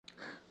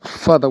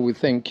Father, we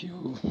thank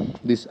you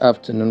this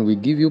afternoon. We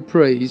give you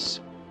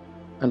praise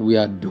and we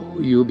adore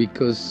you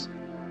because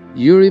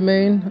you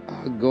remain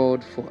our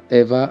God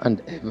forever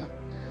and ever.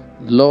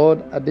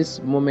 Lord, at this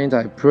moment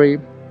I pray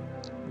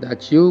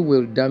that you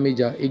will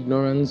damage our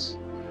ignorance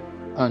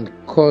and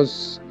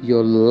cause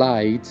your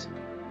light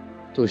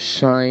to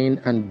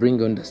shine and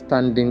bring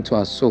understanding to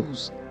our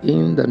souls.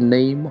 In the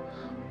name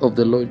of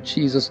the Lord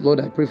Jesus, Lord,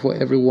 I pray for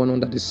everyone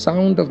under the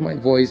sound of my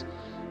voice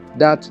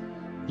that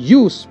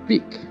you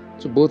speak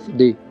to both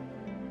the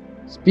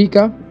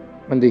speaker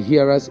and the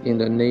hearers in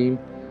the name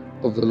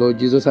of the Lord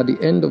Jesus. At the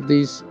end of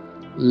this,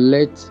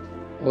 let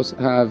us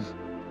have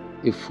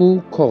a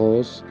full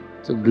cause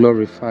to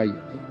glorify your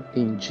name.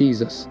 In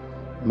Jesus'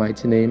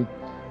 mighty name,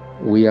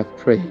 we have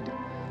prayed.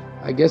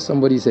 I guess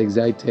somebody is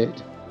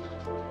excited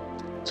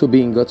to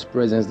be in God's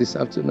presence this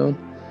afternoon.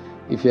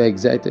 If you're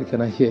excited,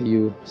 can I hear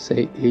you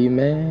say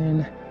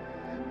amen?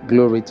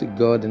 Glory to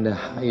God in the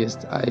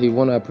highest. I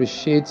want to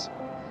appreciate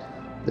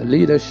the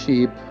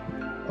leadership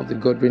of the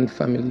Godwin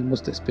family,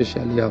 most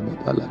especially our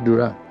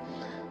Babaladura,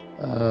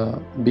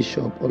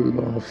 Bishop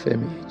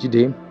Olorunfemi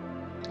Jide,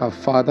 our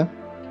father,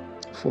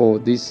 for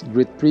this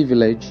great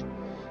privilege.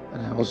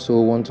 And I also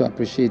want to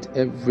appreciate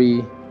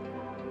every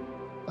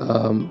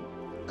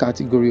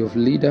category of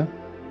leader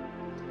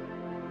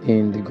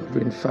in the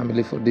Godwin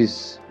family for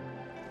this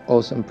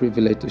awesome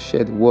privilege to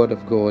share the word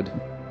of God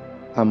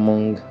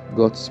among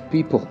God's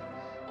people.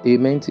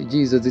 Amen to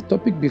Jesus. The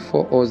topic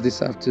before us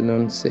this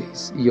afternoon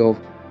says, your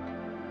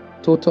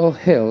total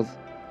health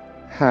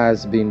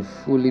has been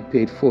fully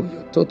paid for.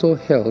 Your total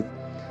health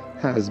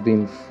has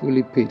been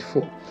fully paid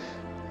for.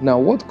 Now,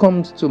 what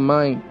comes to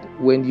mind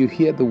when you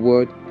hear the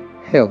word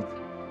health?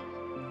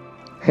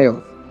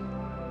 Health.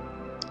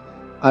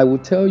 I will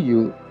tell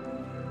you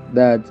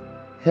that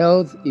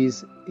health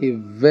is a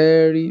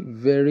very,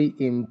 very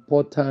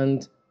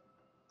important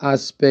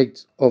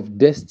aspect of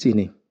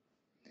destiny.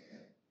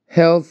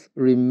 Health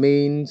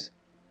remains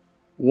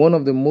one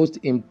of the most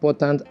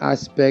important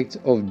aspects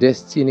of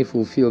destiny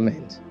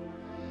fulfillment.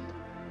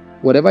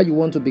 Whatever you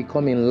want to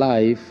become in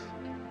life,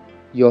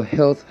 your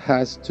health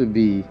has to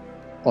be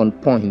on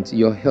point.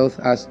 Your health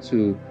has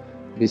to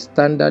be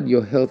standard.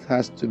 Your health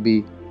has to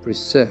be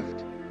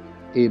preserved.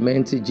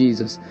 Amen to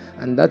Jesus.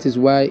 And that is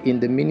why in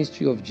the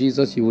ministry of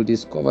Jesus, you will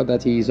discover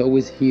that he is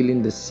always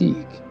healing the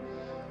sick.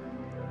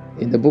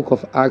 In the book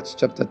of Acts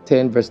chapter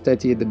 10 verse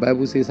 38, the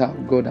Bible says how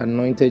God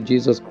anointed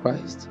Jesus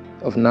Christ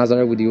of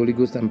Nazareth with the Holy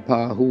Ghost and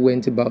power, who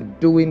went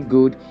about doing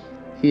good,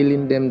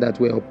 healing them that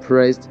were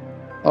oppressed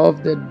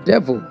of the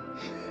devil.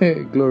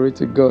 Glory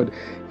to God.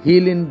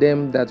 Healing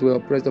them that were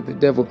oppressed of the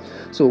devil.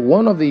 So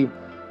one of the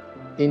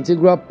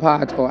integral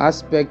part or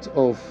aspect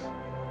of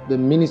the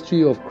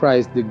ministry of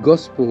Christ, the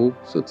gospel,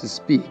 so to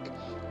speak,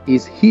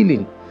 is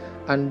healing.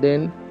 And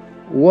then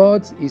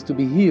what is to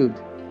be healed?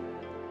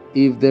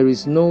 If there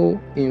is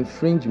no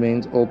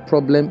infringement or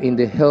problem in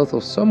the health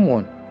of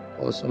someone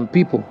or some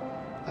people.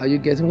 Are you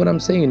getting what I'm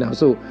saying now?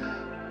 So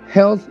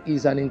health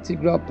is an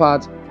integral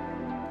part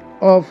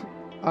of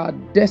our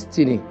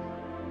destiny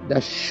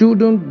that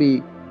shouldn't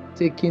be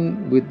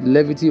taken with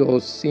levity or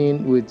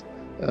seen with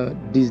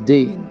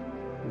disdain.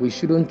 We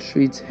shouldn't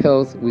treat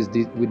health with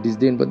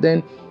disdain. But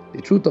then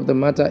the truth of the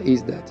matter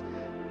is that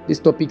this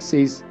topic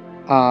says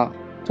our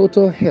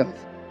total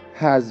health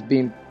has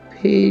been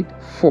paid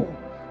for.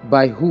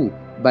 By who?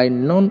 By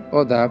none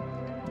other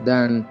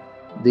than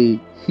the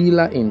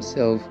healer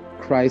himself,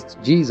 Christ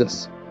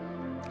Jesus.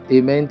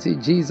 Amen to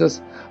Jesus.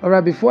 All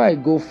right, before I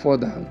go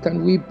further,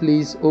 can we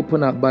please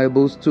open our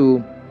Bibles to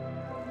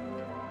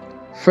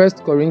 1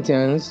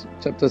 Corinthians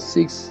chapter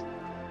 6,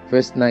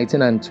 verse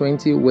 19 and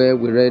 20, where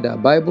we read our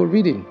Bible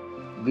reading.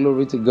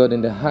 Glory to God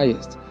in the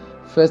highest.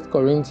 1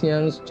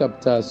 Corinthians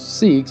chapter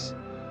 6,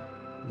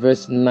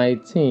 verse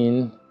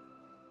 19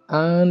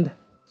 and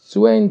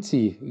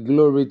 20.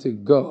 Glory to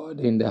God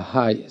in the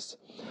highest.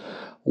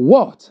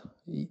 What?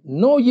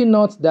 Know ye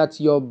not that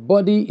your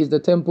body is the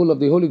temple of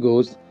the Holy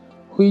Ghost,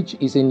 which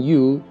is in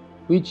you,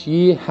 which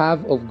ye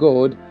have of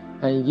God,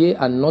 and ye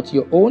are not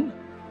your own?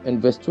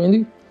 And verse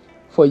 20.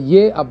 For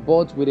ye are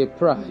bought with a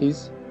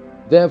price,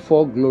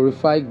 therefore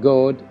glorify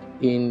God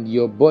in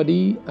your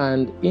body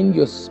and in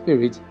your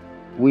spirit,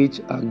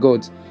 which are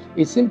God's.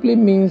 It simply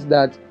means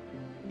that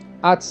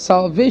at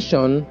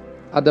salvation,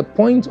 at the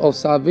point of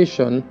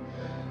salvation,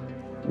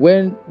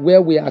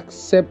 where we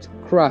accept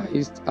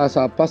Christ as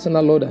our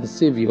personal Lord and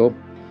Savior,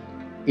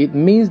 it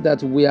means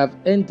that we have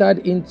entered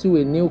into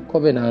a new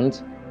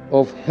covenant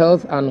of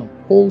health and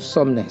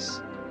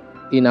wholesomeness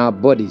in our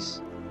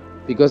bodies,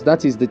 because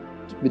that is the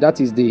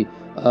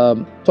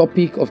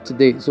topic of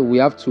today. So we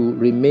have to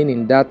remain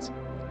in that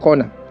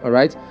corner. All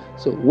right.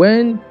 So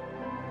when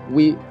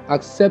we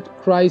accept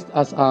Christ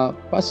as our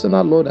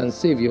personal Lord and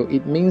Savior,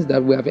 it means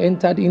that we have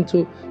entered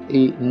into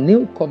a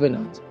new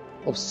covenant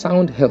of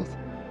sound health.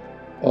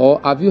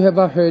 Or have you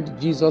ever heard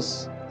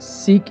Jesus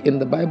sick in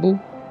the Bible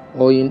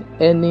or in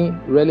any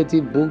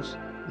relative books?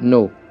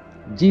 No.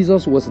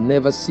 Jesus was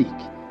never sick.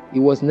 He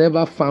was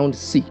never found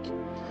sick.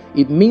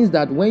 It means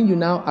that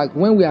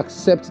when we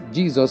accept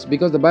Jesus,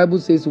 because the Bible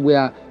says we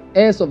are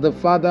heirs of the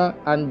Father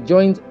and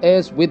joint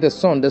heirs with the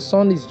Son. The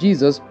Son is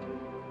Jesus,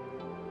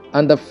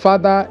 and the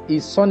Father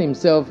is Son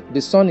himself,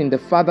 the Son in the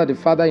Father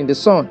in the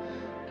Son.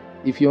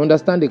 If you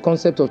understand the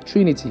concept of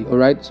Trinity, all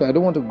right? So I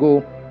don't want to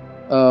go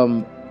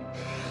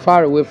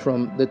far away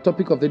from the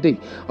topic of the day,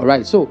 all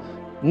right? So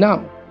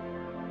now,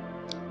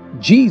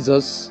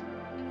 Jesus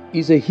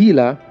is a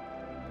healer,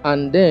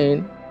 and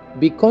then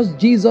because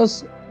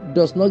Jesus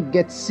does not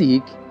get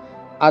sick,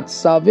 at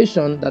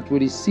salvation that we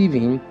receive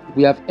him,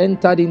 we have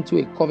entered into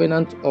a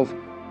covenant of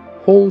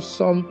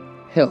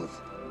wholesome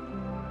health.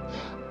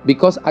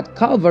 Because at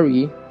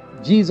Calvary,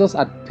 Jesus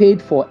had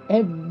paid for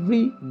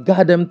every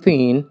goddamn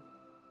thing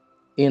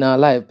in our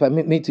life.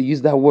 Permit me to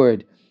use that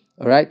word.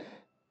 All right.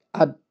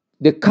 At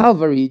the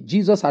Calvary,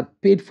 Jesus had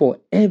paid for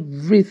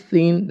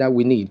everything that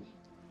we need,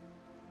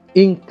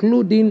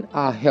 including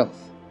our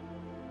health.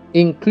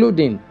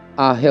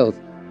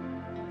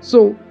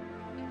 So,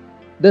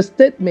 the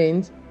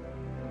statement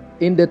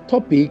in the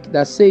topic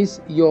that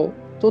says your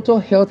total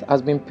health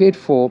has been paid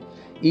for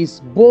is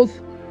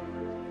both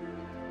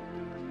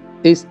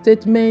a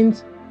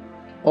statement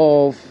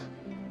of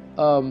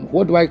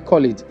what do I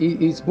call it?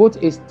 It's both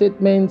a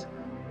statement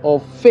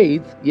of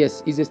faith.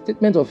 Yes, it's a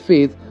statement of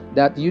faith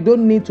that you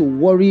don't need to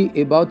worry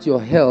about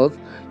your health.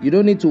 You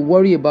don't need to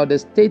worry about the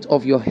state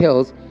of your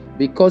health,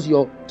 because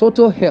your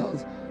total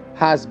health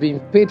has been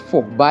paid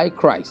for by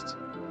Christ.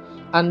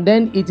 And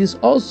then it is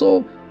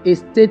also a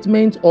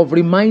statement of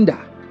reminder,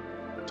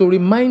 to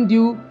remind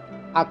you,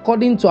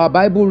 according to our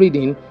Bible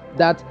reading,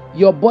 that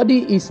your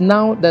body is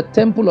now the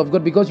temple of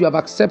God, because you have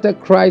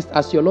accepted Christ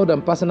as your Lord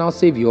and personal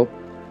Savior.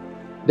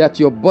 That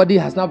your body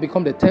has now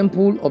become the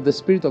temple of the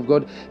Spirit of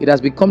God. It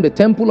has become the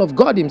temple of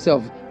God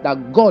himself,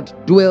 that God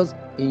dwells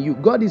in you.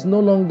 God is no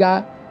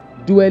longer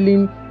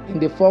dwelling in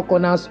the four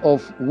corners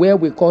of where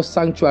we call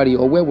sanctuary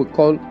or where we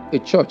call a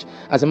church.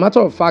 As a matter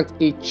of fact,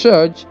 a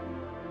church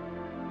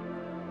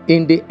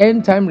in the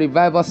end time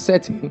revival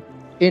setting,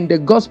 in the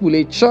gospel,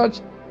 a church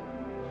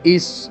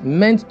is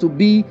meant to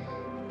be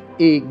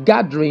a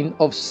gathering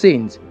of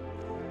saints.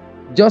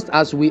 Just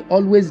as we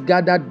always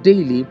gather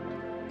daily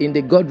in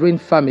the gathering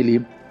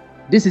family,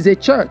 this is a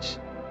church.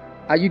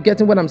 Are you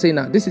getting what I'm saying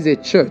now? This is a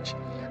church.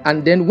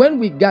 And then when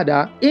we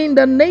gather in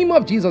the name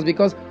of Jesus,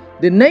 because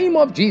the name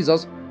of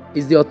Jesus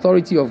is the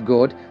authority of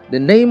God, the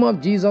name of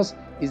Jesus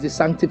is the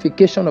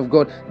sanctification of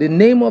God, the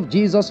name of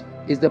Jesus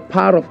is the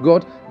power of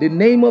God, the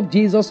name of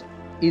Jesus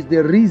is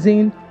the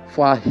reason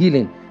for our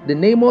healing. The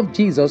name of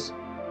Jesus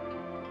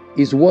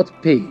is what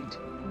paid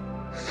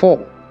for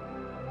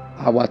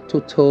our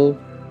total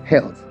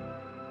health.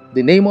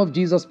 The name of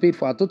Jesus paid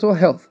for our total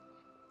health.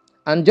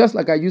 And just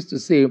like I used to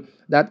say,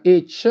 that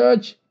a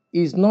church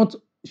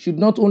should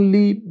not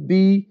only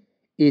be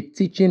a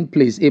teaching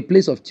place, a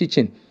place of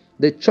teaching.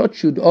 The church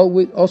should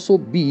always also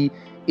be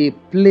a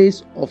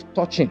place of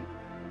touching.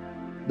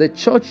 The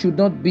church should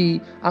not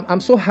be... I'm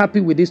so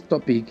happy with this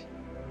topic.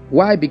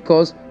 Why?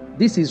 Because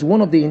this is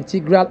one of the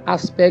integral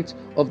aspects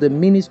of the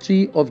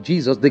ministry of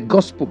Jesus, the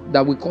gospel,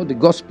 that we call the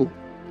gospel.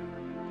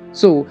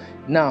 So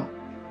now,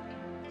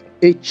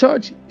 a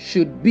church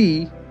should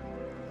be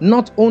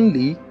not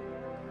only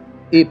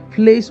a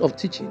place of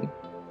teaching,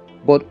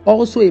 but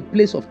also a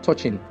place of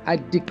touching. I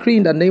decree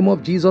in the name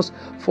of Jesus,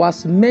 for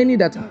as many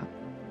that are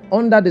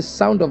under the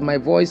sound of my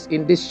voice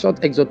in this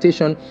short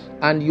exhortation,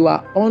 and you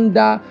are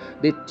under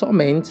the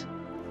torment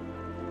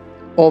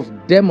of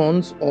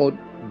demons or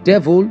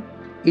devil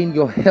in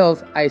your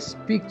health, I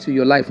speak to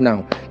your life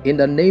now. In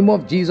the name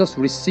of Jesus,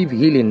 receive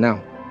healing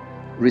now.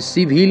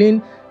 Receive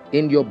healing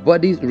in your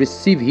body,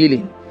 receive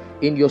healing.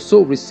 In your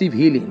soul, receive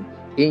healing.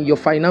 In your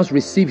finance,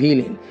 receive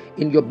healing.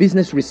 In your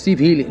business, receive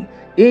healing.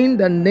 In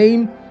the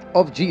name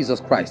of Jesus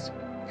Christ.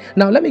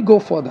 Now, let me go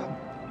further.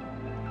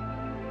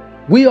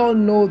 We all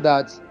know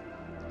that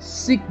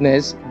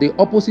sickness, the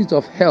opposite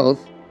of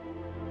health,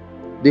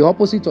 the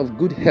opposite of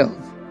good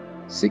health,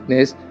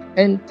 sickness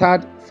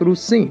entered through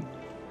sin.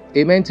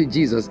 Amen to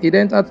Jesus. It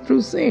entered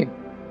through sin.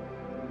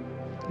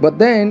 But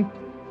then,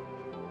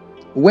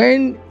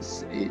 when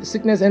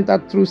sickness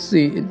entered through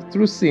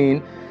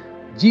sin,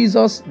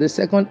 Jesus, the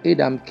second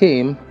Adam,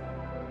 came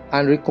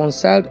and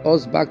reconciled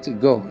us back to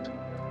God,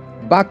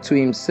 back to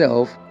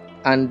himself.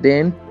 And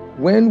then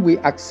when we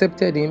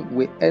accepted him,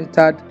 we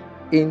entered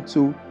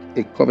into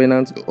a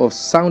covenant of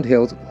sound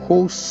health,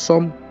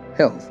 wholesome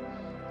health,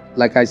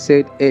 like I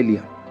said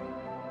earlier.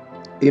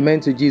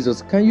 Amen to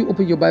Jesus. Can you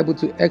open your Bible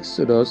to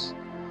Exodus,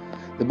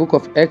 the book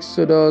of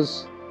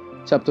Exodus,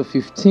 chapter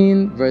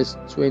 15, verse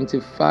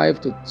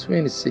 25 to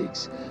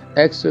 26.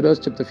 Exodus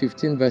chapter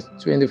 15, verse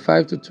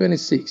 25 to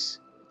 26.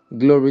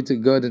 Glory to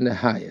God in the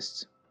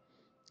highest.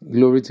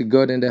 Glory to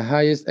God in the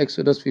highest.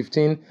 Exodus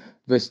 15,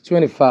 verse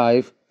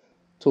 25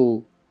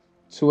 to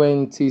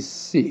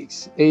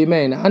 26.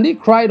 Amen. And he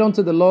cried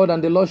unto the Lord,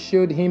 and the Lord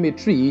showed him a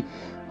tree,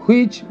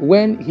 which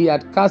when he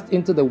had cast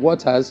into the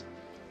waters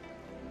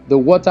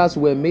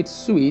were made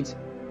sweet.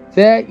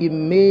 There he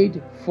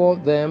made for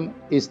them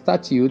a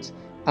statute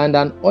and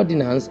an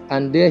ordinance,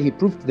 and there he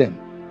proved them.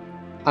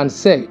 and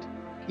said,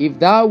 if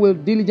thou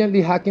wilt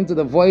diligently hearken to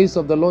the voice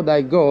of the Lord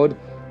thy God,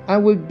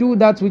 and will do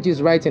that which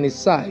is right in his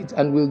sight,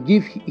 and will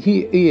give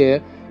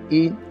ear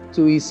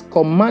to his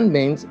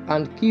commandments,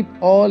 and keep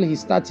all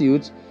his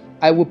statutes,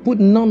 I will put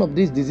none of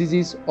these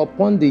diseases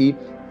upon thee,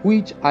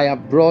 which I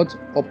have brought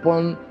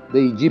upon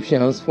the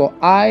Egyptians, for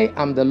I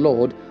am the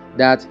Lord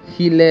that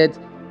healeth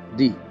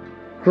thee.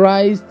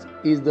 Christ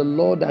is the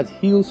Lord that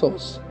heals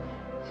us.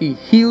 He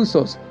heals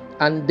us.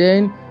 And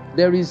then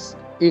there is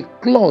a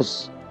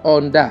clause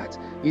on that.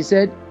 He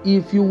said,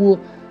 if you will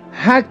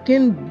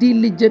hearken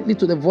diligently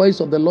to the voice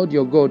of the Lord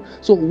your God.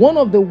 So one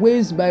of the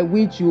ways by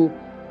which you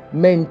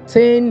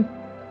maintain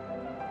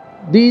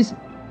this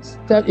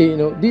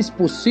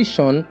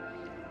position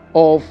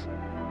of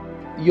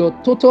your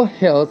total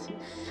health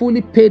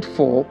fully paid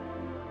for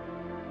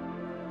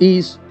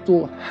is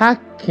to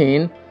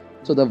hearken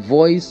to the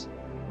voice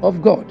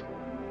of God.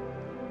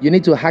 You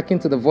need to hearken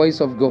to the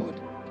voice of God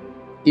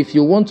if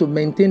you want to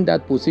maintain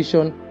that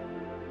position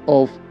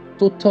of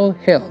total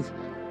health,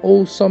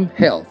 wholesome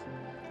health.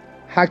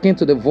 Hearken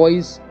to the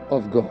voice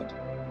of God.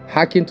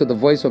 Hearken to the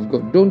voice of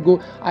God. Don't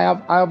go. I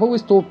have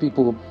always told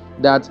people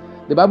that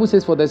the Bible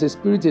says, for there's a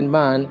spirit in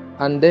man,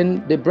 and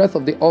then the breath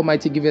of the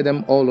Almighty giveth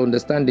them all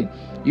understanding.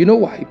 You know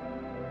why?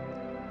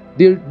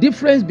 The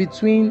difference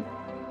between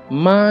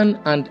man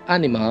and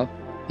animal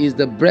is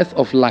the breath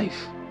of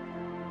life.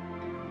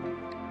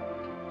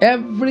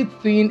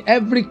 Everything,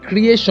 every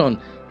creation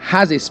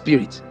has a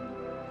spirit.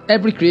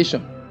 Every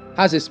creation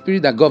has a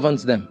spirit that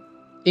governs them,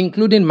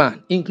 including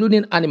man,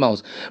 including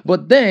animals.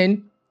 But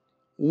then,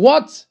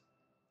 what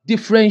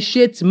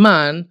differentiates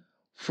man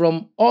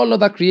from all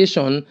other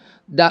creation,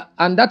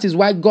 and that is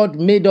why God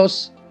made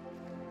us,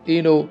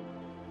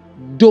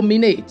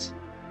 dominate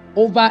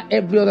over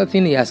every other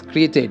thing he has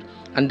created.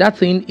 And that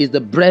thing is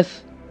the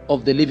breath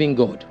of the living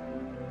God.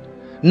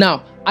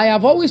 Now, I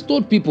have always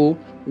told people,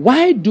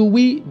 why do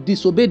we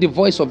disobey the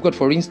voice of God,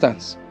 for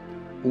instance?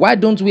 Why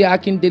don't we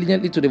hearken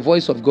diligently to the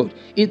voice of God?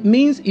 It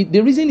means,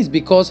 the reason is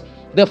because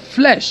the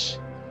flesh,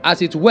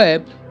 as it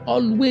were,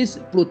 always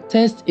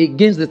protests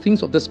against the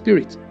things of the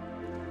spirit.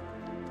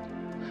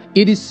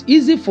 It is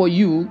easy for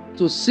you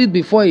to sit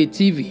before a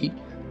TV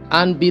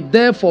and be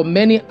there for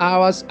many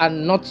hours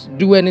and not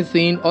do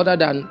anything other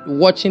than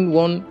watching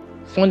one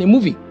funny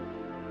movie.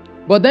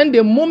 But then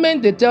the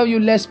moment they tell you,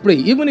 let's pray,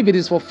 even if it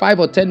is for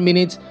 5 or 10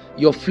 minutes,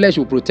 your flesh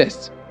will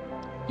protest.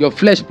 Your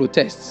flesh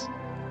protests.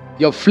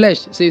 Your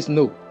flesh says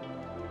no.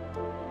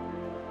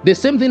 The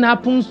same thing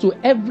happens to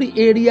every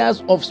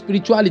areas of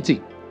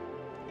spirituality.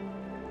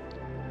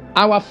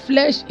 Our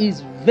flesh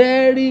is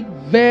very,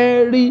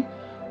 very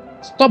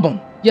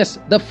stubborn. Yes,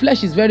 the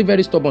flesh is very,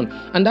 very stubborn.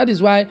 And that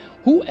is why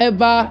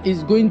whoever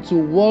is going to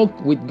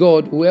walk with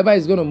God, whoever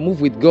is going to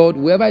move with God,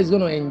 whoever is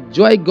going to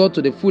enjoy God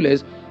to the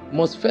fullest,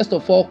 must first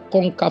of all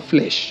conquer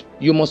flesh.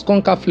 You must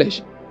conquer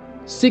flesh.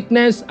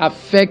 Sickness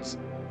affects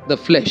the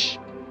flesh.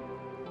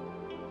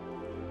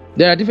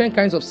 There are different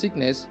kinds of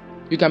sickness.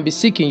 You can be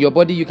sick in your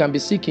body, you can be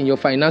sick in your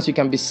finance, you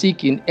can be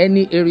sick in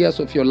any areas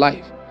of your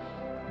life.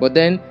 But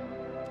then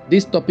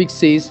this topic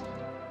says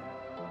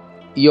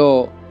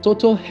your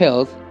total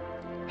health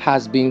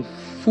has been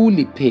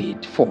fully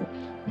paid for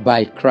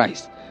by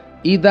Christ.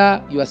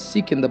 Either you are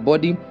sick in the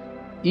body,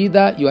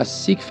 either you are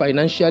sick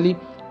financially,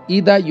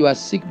 either you are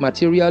sick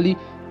materially,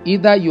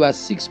 either you are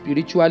sick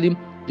spiritually.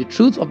 The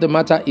truth of the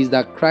matter is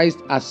that Christ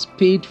has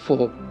paid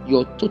for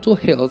your total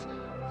health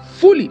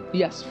fully.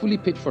 He has fully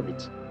paid for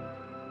it.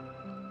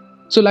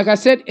 So like I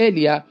said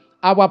earlier,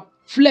 our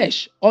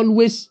flesh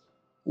always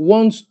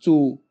wants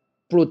to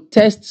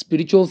protest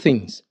spiritual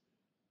things.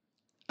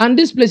 And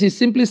this place is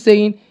simply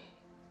saying,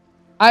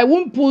 I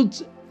won't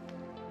put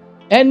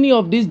any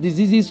of these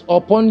diseases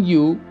upon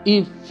you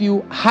if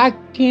you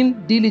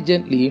hearken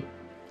diligently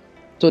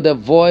to the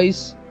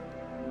voice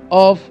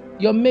of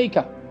your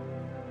Maker.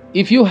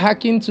 If you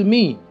hearken to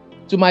me,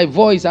 to my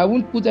voice, I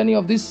won't put any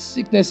of these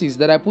sicknesses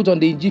that I put on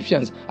the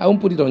Egyptians, I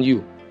won't put it on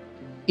you.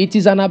 It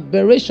is an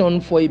aberration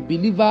for a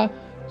believer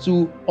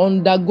to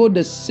undergo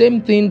the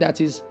same thing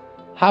that is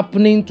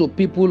happening to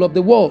people of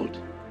the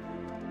world.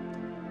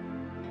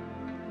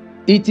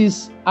 It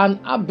is an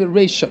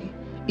aberration.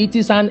 It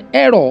is an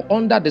error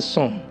under the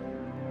sun.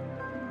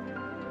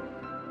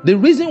 The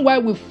reason why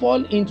we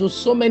fall into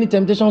so many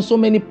temptations, so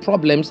many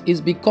problems, is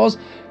because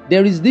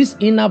there is this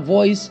inner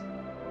voice,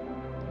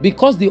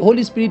 because the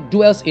Holy Spirit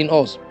dwells in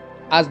us.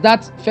 As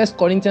that 1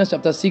 Corinthians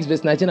chapter 6,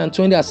 verse 19 and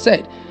 20 has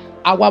said,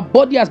 our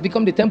body has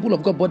become the temple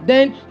of God, but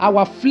then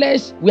our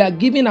flesh, we are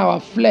giving our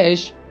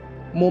flesh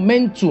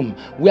momentum.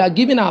 We are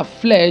giving our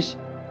flesh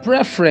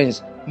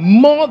preference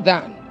more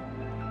than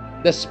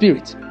the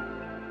spirit.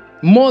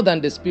 More than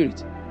the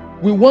spirit.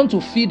 We want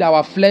to feed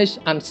our flesh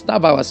and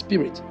starve our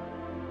spirit.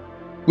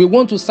 We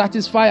want to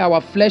satisfy our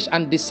flesh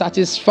and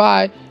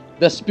dissatisfy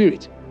the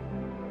spirit.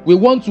 We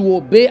want to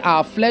obey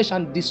our flesh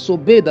and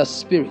disobey the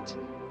spirit.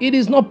 It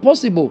is not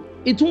possible.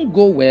 It won't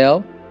go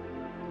well.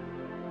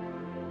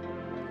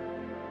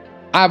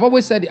 I've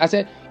always said it. I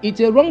said it's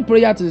a wrong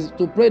prayer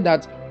to pray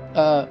that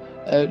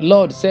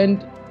Lord,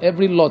 send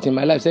every Lot in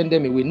my life, send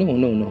them away.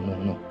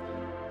 No.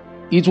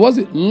 It was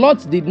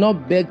Lot did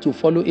not beg to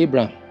follow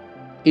Abraham.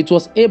 It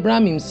was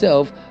Abraham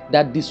himself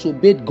that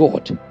disobeyed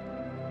God.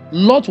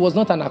 Lot was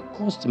not an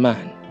accursed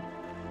man.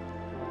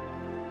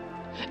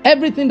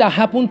 Everything that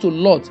happened to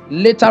Lot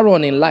later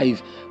on in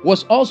life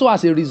was also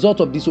as a result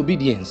of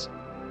disobedience.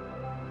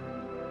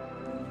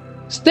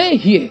 Stay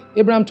here,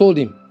 Abraham told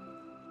him.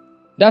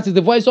 That is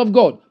the voice of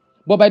God.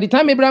 But by the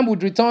time Abraham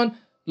would return,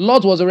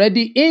 Lot was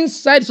already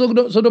inside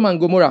Sodom and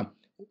Gomorrah,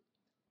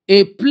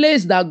 a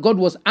place that God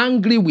was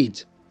angry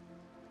with.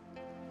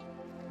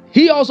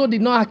 He also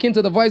did not hearken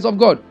to the voice of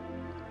God.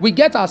 We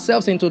get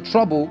ourselves into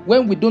trouble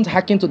when we don't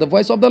hearken to the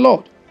voice of the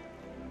Lord.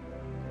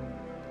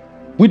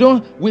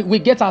 We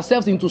get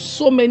ourselves into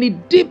so many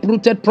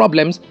deep-rooted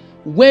problems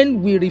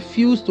when we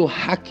refuse to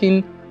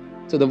hearken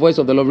to the voice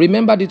of the Lord.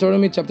 Remember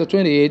Deuteronomy chapter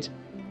 28,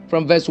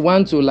 from verse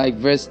 1 to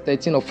verse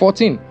 13 or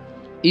 14.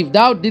 If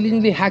thou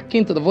diligently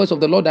hearken to the voice of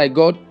the Lord thy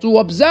God, to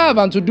observe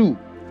and to do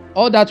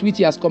all that which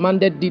he has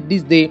commanded thee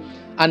this day,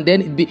 and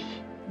then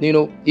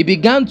it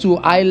began to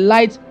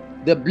highlight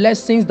the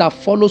blessings that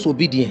follows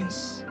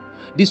obedience.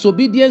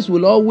 Disobedience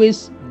will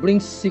always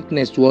bring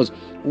sickness to us.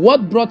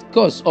 What brought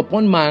curse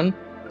upon man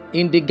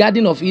in the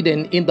Garden of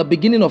Eden in the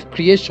beginning of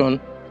creation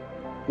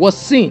was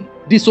sin,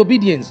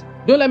 disobedience.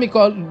 Don't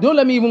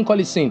let me even call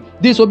it sin.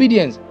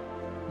 Disobedience.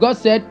 God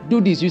said,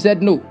 do this. You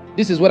said, no,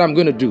 this is what I'm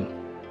going to do.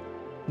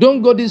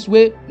 Don't go this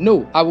way.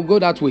 No, I will go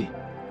that way.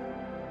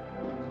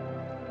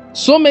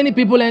 So many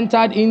people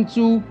entered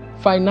into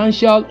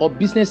financial or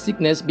business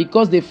sickness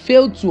because they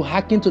failed to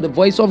hearken to the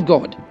voice of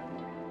God.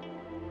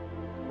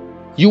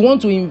 You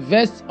want to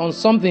invest on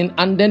something,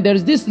 and then there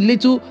is this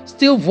little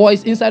still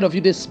voice inside of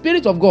you, the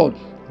Spirit of God,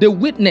 the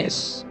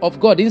witness of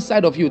God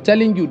inside of you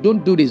telling you,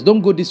 don't do this,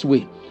 don't go this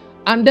way.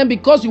 And then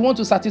because you want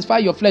to satisfy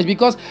your flesh,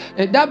 because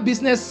that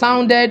business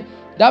sounded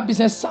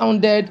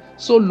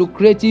so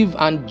lucrative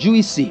and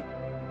juicy,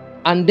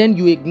 and then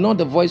you ignore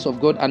the voice of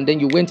God, and then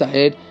you went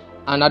ahead,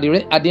 and at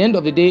the end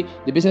of the day,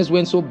 the business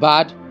went so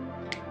bad,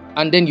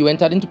 and then you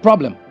entered into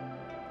problem,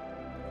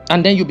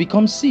 and then you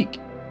become sick.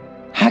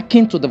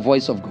 Hearken to the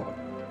voice of God.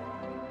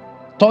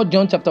 3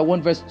 John chapter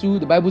 1 verse 2,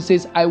 the Bible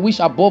says, I wish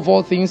above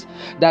all things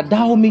that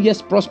thou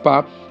mayest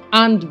prosper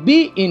and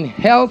be in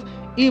health,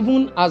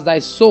 even as thy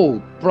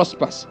soul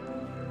prospers.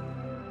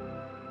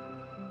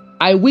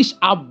 I wish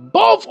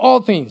above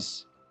all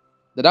things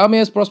that thou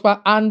mayest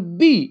prosper and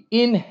be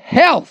in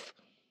health.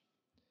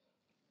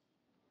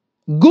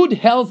 Good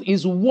health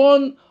is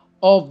one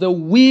of the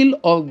will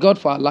of God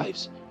for our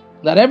lives.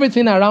 That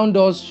everything around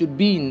us should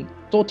be in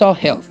total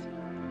health,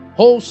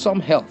 wholesome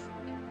health.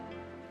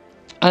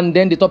 And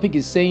then the topic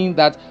is saying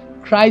that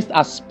Christ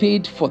has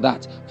paid for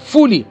that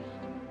fully,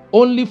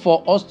 only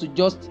for us to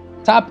just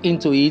tap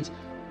into it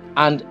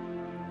and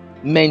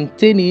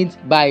maintain it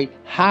by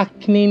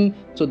hearkening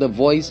to the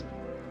voice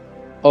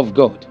of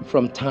God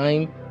from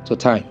time to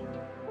time.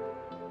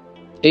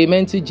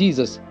 Amen to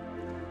Jesus.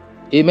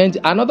 Amen.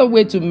 Another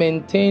way to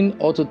maintain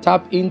or to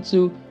tap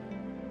into,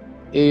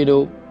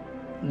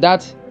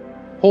 that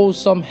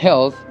wholesome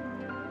health,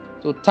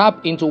 to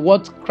tap into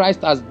what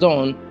Christ has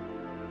done,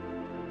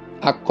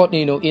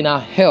 in our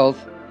health,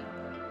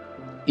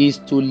 is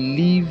to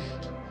live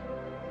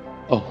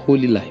a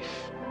holy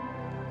life.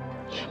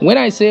 When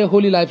I say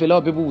holy life, a lot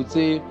of people would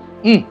say,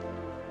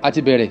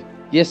 Atibere.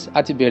 Yes,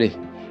 Atibere.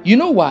 You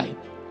know why?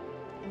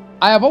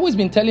 I have always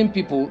been telling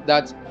people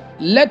that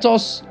let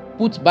us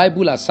put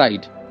Bible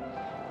aside.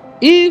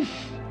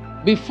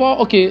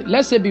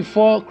 Let's say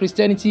before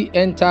Christianity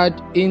entered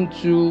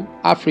into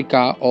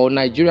Africa or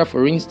Nigeria,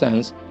 for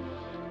instance,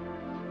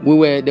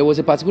 there was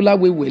a particular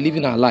way we were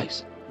living our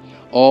lives.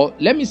 Or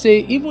let me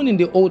say, even in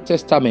the Old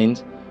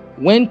Testament,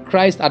 when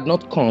Christ had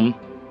not come,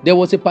 there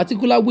was a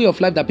particular way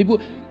of life that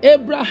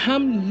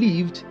Abraham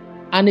lived,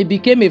 and he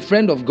became a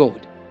friend of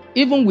God,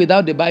 even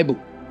without the Bible.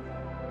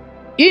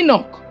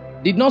 Enoch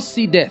did not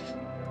see death.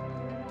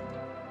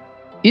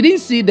 He didn't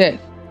see death.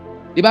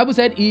 The Bible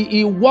said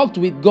he walked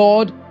with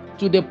God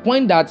to the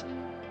point that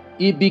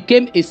he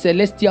became a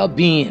celestial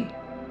being.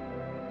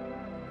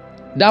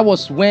 That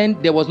was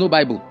when there was no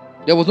Bible.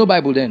 There was no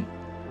Bible then.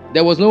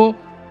 There was no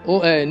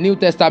New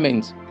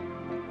Testament.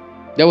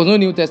 There was no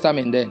New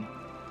Testament then.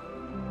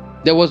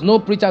 There was no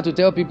preacher to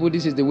tell people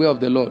this is the way of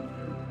the Lord.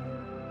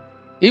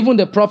 Even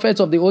the prophets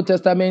of the Old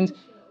Testament,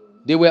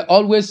 they were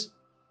always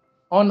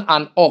on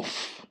and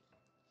off.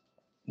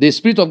 The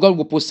Spirit of God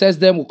will possess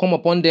them, will come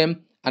upon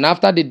them, and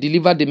after they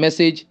deliver the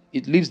message,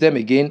 it leaves them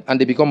again and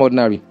they become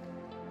ordinary.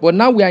 But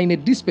now we are in a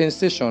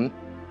dispensation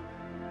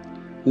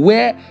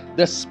where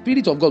the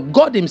Spirit of God,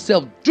 God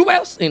Himself,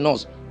 dwells in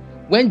us.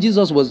 When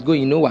Jesus was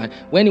going,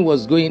 when He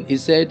was going, He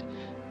said,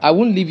 I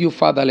won't leave you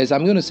fatherless.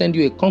 I'm going to send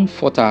you a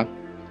comforter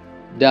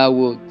that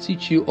will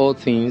teach you all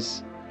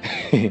things.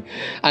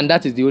 And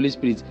that is the Holy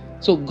Spirit.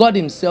 So God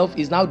Himself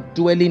is now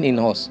dwelling in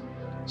us.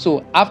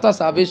 So after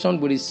salvation,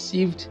 we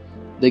received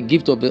the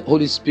gift of the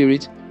Holy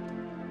Spirit.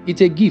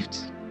 It's a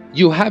gift.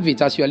 You have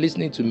it as you are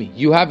listening to me.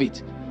 You have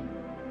it.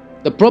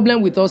 The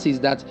problem with us is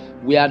that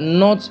we are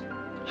not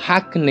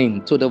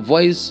hearkening to the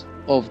voice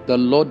of the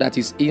Lord that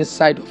is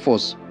inside of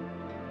us.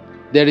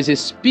 There is a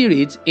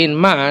spirit in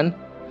man,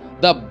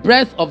 the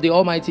breath of the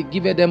Almighty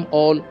giveth them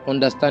all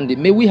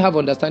understanding. May we have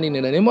understanding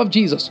in the name of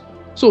Jesus.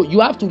 So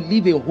you have to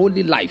live a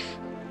holy life.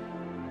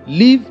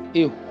 Live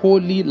a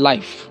holy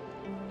life.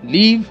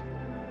 Live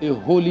a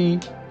holy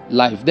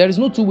life. There is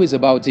no two ways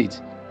about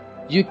it.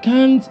 You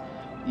can't,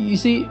 you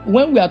see,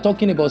 when we are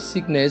talking about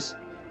sickness,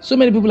 so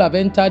many people have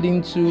entered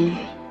into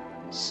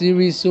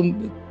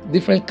some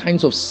different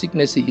kinds of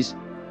sicknesses,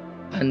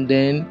 and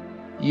then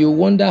you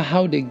wonder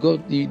how they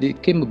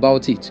came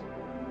about it.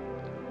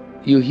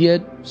 You hear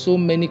so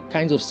many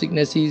kinds of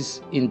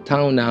sicknesses in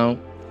town now,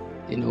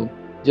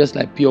 just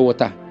like pure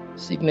water.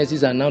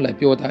 Sicknesses are now like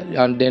pure water,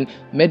 and then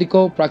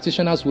medical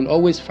practitioners will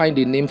always find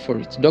a name for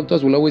it.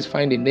 Doctors will always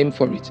find a name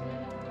for it.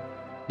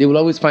 They will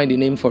always find a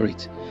name for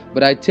it.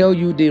 But I tell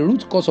you, the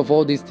root cause of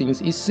all these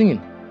things is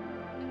sin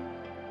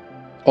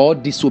or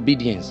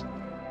disobedience.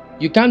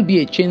 You can't be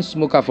a chain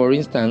smoker, for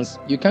instance.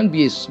 You can't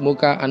be a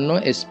smoker and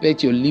not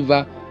expect your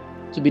liver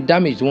to be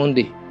damaged one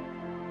day.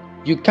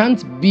 You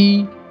can't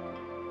be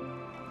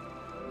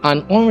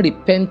an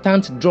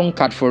unrepentant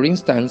drunkard, for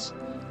instance,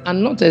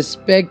 and not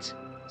expect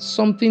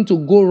something to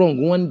go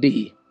wrong one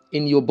day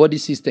in your body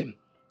system.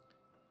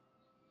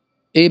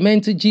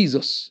 Amen to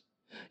Jesus.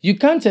 You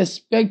can't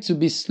expect to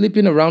be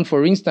sleeping around,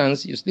 for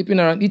instance. You're sleeping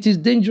around. It is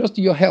dangerous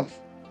to your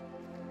health.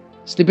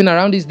 Sleeping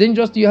around is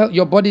dangerous to your health.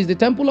 Your body is the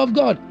temple of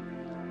God.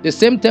 The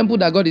same temple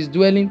that God is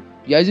dwelling,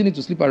 you're using it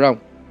to sleep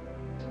around.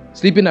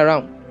 Sleeping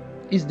around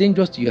is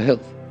dangerous to your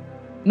health.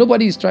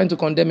 Nobody is trying to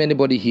condemn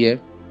anybody here.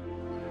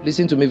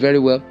 Listen to me very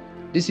well.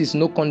 This is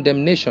no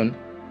condemnation.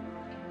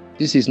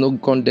 This is no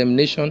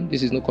condemnation.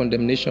 This is no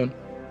condemnation.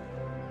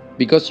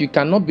 Because you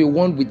cannot be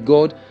one with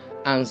God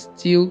and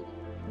still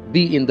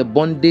be in the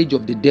bondage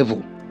of the devil.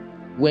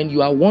 When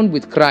you are one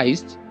with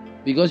Christ,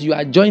 because you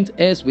are joint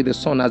heirs with the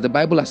Son, as the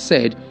Bible has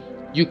said,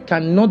 you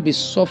cannot be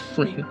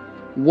suffering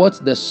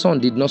what the Son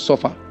did not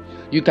suffer.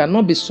 You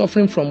cannot be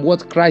suffering from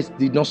what Christ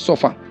did not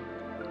suffer.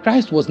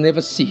 Christ was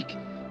never sick.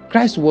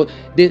 Christ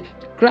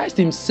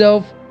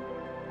himself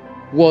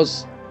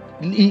was,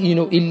 he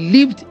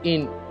lived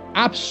in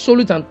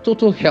absolute and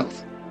total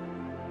health.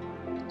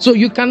 So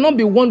you cannot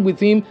be one with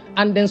him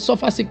and then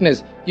suffer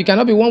sickness. You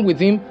cannot be one with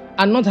him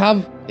and not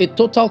have a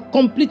total,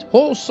 complete,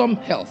 wholesome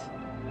health.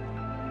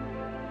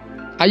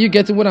 Are you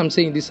getting what I'm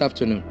saying this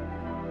afternoon?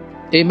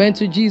 Amen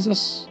to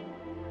Jesus.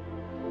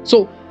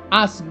 So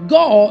as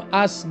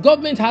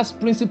government has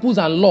principles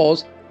and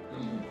laws,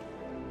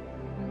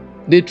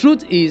 the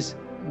truth is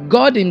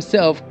God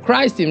himself,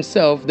 Christ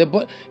himself,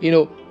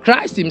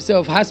 Christ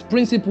himself has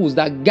principles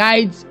that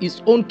guides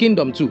his own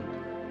kingdom too.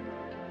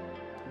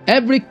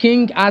 Every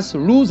king has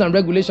rules and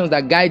regulations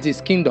that guides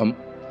his kingdom.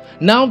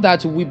 Now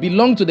that we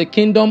belong to the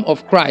kingdom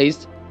of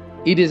Christ,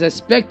 it is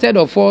expected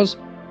of us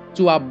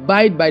to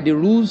abide by the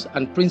rules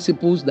and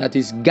principles that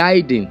is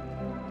guiding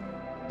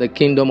the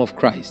kingdom of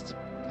Christ.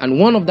 And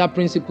one of that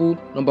principle,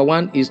 number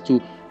one, is to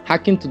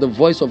hearken to the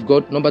voice of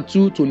God. Number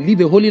two, to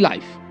live a holy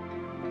life.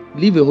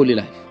 Live a holy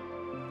life.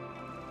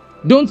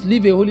 Don't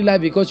live a holy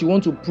life because you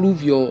want to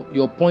prove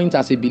your point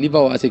as a believer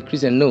or as a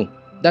Christian. No,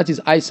 that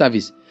is eye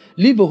service.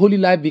 Live a holy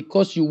life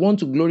because you want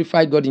to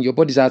glorify God in your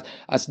bodies,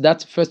 as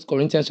that 1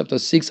 Corinthians chapter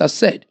 6 has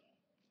said.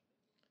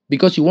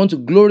 Because you want to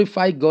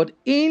glorify God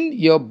in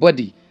your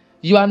body.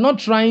 You are not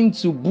trying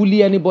to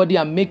bully anybody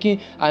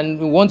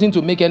and wanting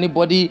to make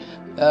anybody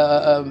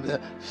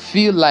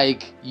feel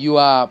like you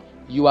are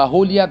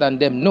holier than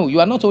them. No, you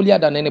are not holier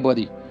than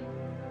anybody.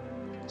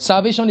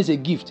 Salvation is a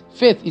gift.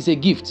 Faith is a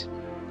gift.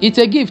 It's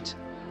a gift.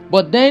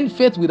 But then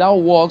faith without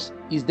works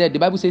is dead. The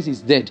Bible says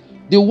it's dead.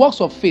 The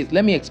works of faith,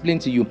 let me explain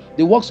to you.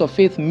 The works of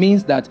faith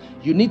means that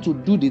you need to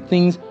do the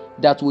things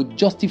that will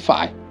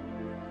justify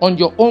on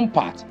your own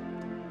part,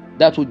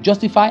 that will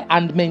justify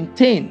and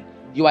maintain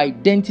your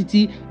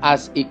identity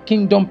as a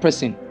kingdom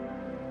person,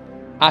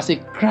 as a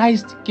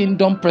Christ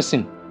kingdom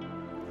person.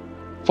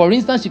 For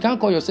instance, you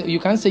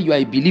can't say you are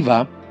a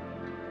believer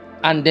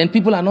and then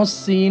people are not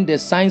seeing the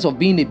signs of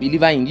being a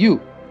believer in you.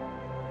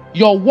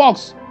 Your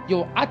works,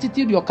 your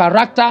attitude, your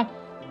character,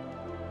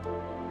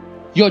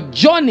 your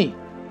journey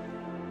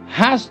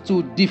has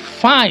to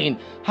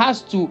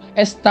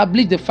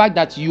establish the fact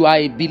that you are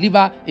a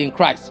believer in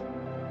Christ,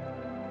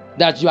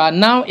 that you are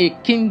now a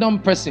kingdom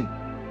person.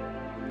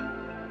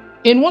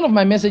 In one of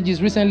my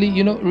messages recently,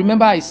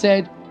 remember I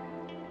said,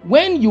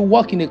 when you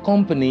work in a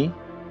company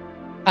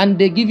and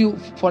they give you,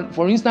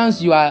 for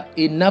instance, you are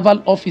a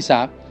naval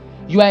officer,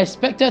 you are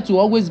expected to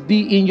always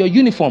be in your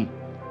uniform.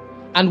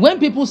 And when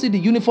people see the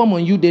uniform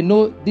on you, they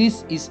know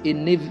this is a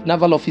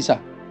naval officer.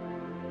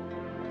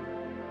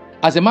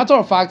 As a matter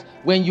of fact,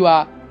 when you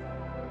are,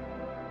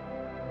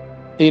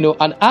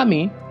 an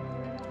army,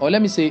 or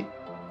let me say,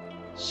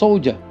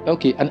 soldier,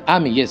 okay, an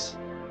army, yes,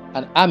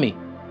 an army.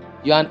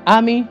 You are an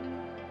army,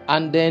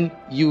 and then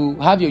you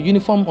have your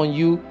uniform on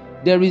you.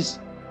 There is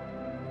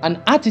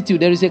an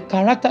attitude, there is a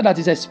character that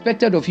is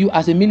expected of you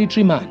as a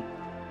military man.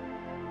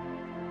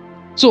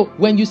 So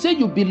when you say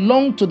you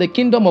belong to the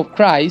kingdom of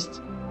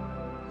Christ,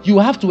 You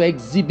have to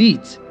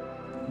exhibit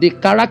the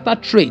character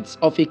traits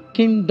of a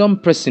kingdom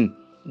person.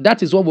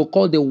 That is what we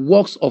call the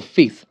works of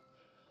faith.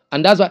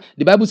 And that's why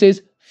the Bible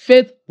says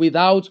faith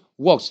without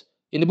works.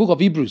 In the book of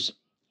Hebrews,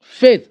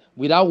 faith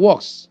without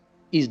works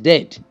is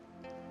dead.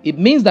 It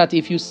means that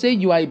if you say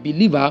you are a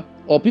believer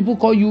or people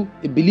call you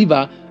a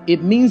believer,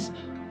 it means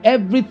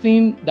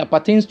everything that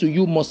pertains to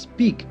you must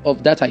speak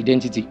of that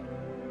identity.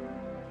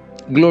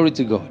 Glory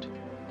to God.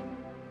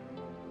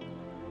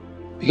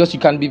 Because you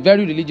can be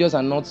very religious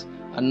and not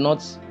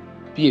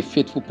be a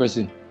faithful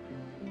person.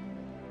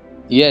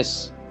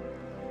 Yes,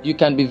 you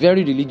can be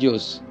very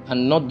religious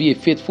and not be a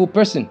faithful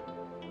person.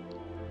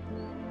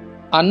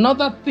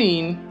 Another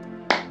thing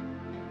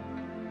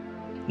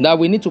that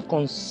we need to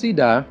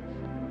consider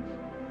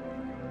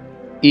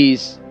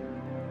is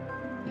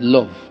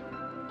love.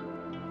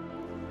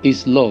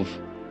 Is love.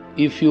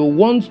 If you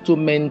want to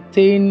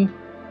maintain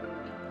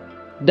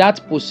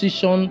that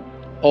position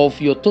of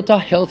your total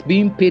health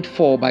being paid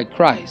for by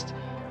Christ,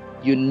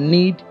 you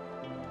need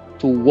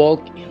to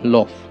walk in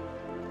love.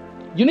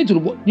 You need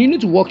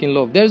to walk in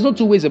love. There is no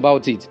two ways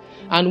about it.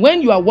 And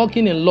when you are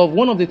walking in love,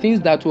 one of the things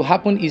that will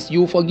happen is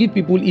you forgive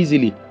people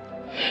easily.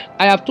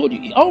 I have told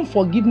you,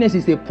 unforgiveness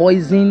is a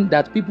poison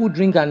that people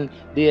drink and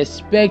they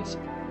expect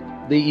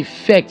the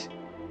effect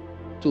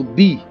to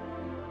be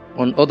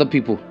on other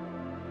people.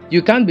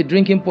 You can't be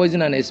drinking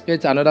poison and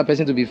expect another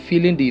person to be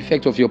feeling the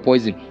effect of your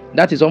poison.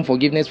 That is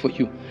unforgiveness for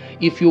you.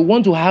 If you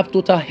want to have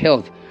total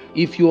health,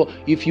 if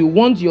you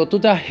want your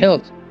total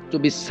health to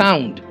be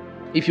sound,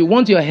 if you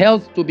want your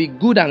health to be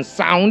good and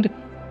sound,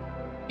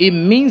 it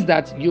means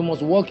that you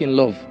must walk in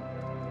love.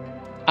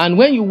 And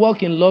when you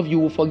walk in love, you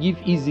will forgive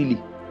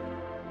easily.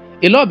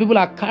 A lot of people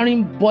are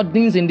carrying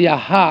burdens in their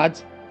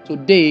hearts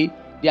today.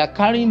 They are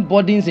carrying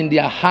burdens in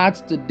their hearts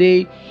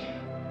today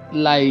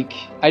like,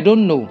 I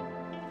don't know.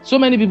 So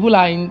many people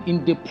are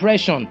in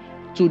depression.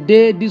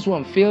 Today, this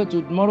one failed.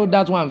 Tomorrow,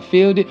 that one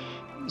failed.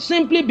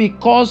 Simply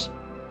because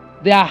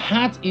their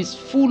heart is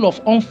full of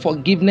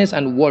unforgiveness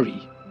and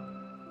worry.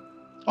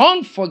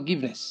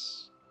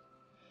 Unforgiveness.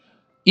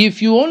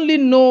 If you only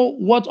know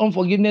what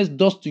unforgiveness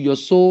does to your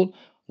soul,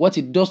 what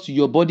it does to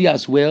your body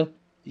as well,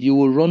 you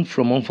will run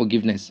from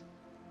unforgiveness.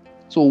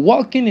 So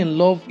walking in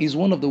love is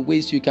one of the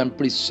ways you can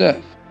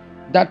preserve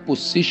that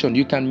position.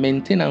 You can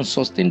maintain and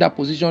sustain that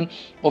position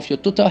of your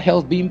total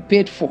health being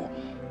paid for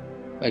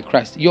by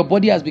Christ. Your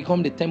body has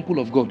become the temple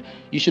of God.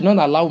 You should not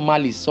allow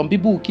malice. Some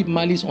people will keep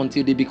malice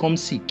until they become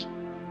sick.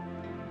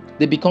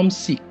 They become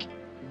sick.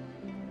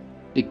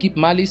 They keep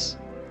malice.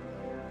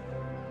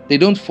 They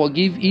don't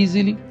forgive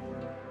easily.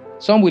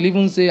 Some will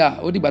even say,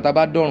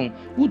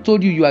 who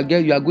told you are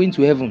going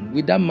to heaven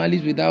with that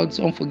malice, without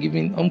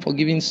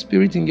unforgiving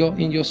spirit in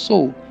your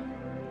soul?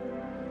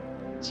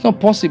 It's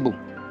not possible.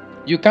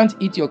 You can't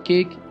eat your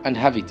cake and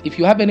have it. If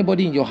you have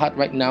anybody in your heart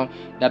right now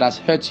that has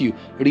hurt you,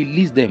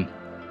 release them.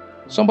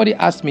 Somebody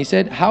asked me,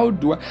 said, how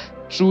do I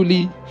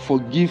truly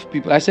forgive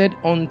people? I said,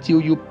 until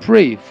you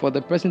pray for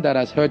the person that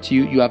has hurt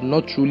you, you have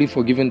not truly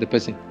forgiven the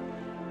person.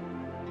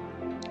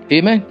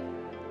 Amen.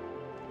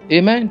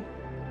 Amen.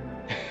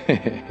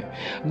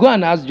 Go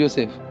and ask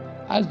Joseph.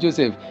 Ask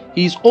Joseph.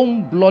 His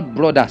own blood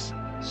brothers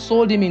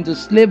sold him into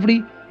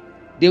slavery.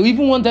 They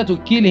even wanted to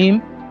kill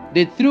him.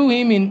 They threw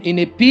him in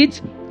a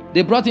pit.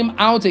 They brought him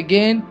out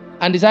again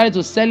and decided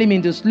to sell him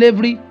into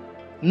slavery,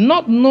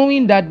 not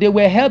knowing that they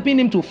were helping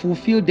him to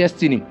fulfill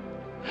destiny.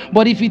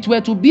 But if it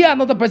were to be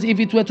another person,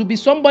 if it were to be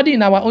somebody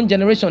in our own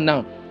generation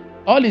now,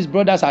 all his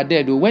brothers are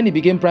dead when he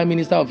became prime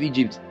minister of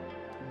Egypt.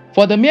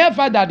 For the mere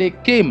fact that they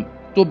came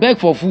to beg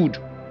for food.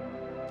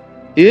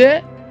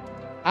 People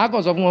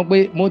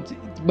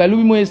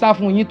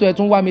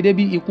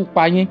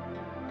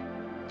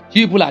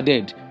are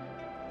dead.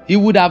 He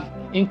would have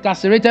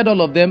incarcerated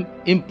all of them,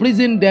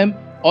 imprisoned them,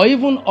 or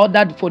even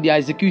ordered for their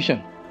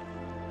execution.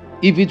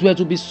 If it were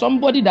to be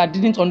somebody that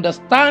didn't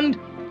understand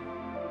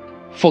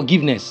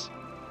forgiveness.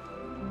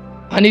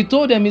 And he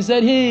told them, he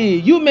said, hey,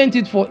 you meant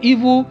it for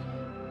evil,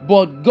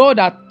 but God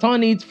had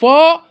turned it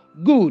for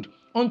good.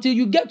 Until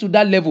you get to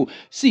that level.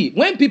 See,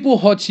 when people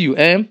hurt you,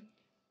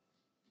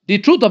 the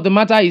truth of the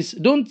matter is,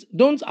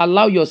 don't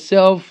allow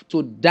yourself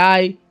to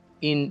die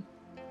in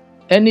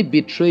any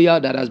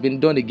betrayal that has been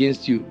done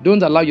against you.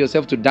 Don't allow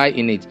yourself to die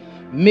in it.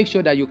 Make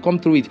sure that you come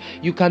through it.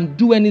 You can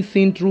do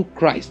anything through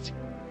Christ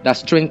that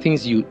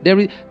strengthens you.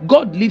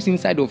 God lives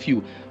inside of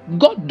you.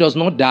 God does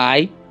not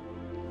die.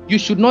 You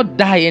should not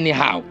die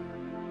anyhow.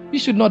 You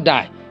should not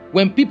die.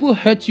 When people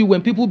hurt you,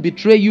 when people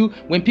betray you,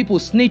 when people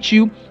snitch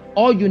you,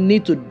 all you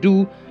need to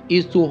do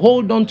is to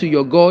hold on to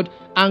your God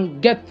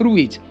and get through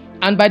it.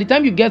 And by the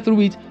time you get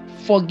through it,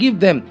 forgive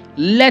them.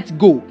 Let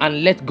go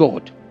and let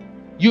God.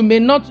 You may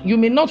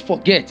not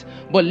forget,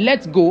 but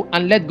let go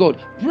and let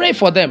God. Pray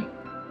for them.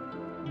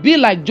 Be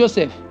like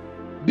Joseph.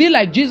 Be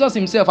like Jesus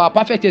himself, our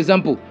perfect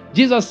example.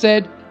 Jesus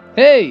said,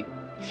 hey,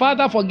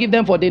 Father, forgive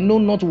them, for they know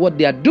not what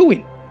they are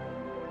doing.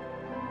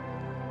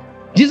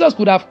 Jesus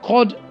could have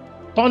called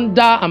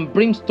thunder and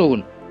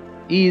brimstone.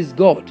 He is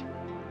God.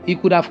 He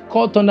could have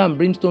called thunder and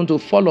brimstone to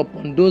fall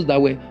upon those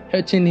that were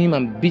hurting him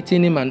and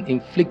beating him and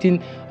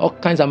inflicting all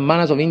kinds of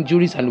manners of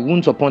injuries and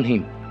wounds upon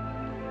him.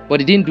 But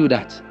he didn't do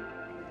that.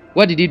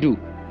 What did he do?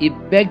 He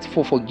begged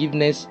for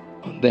forgiveness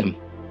on them.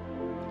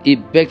 He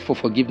begged for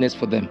forgiveness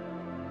for them.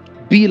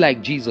 Be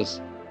like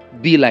Jesus.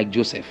 Be like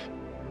Joseph.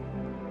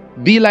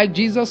 Be like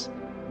Jesus.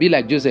 Be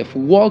like Joseph.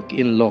 Walk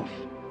in love.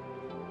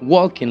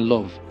 Walk in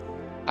love.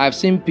 I've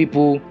seen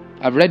people,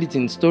 I've read it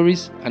in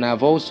stories, and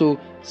I've also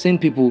seen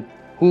people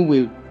who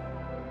will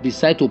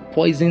decide to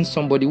poison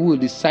somebody, who will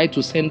decide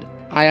to send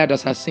hired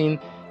assassin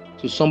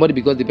to somebody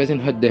because the person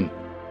hurt them,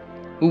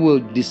 who will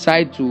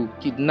decide to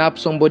kidnap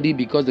somebody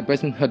because the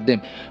person hurt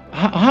them.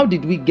 How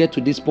did we get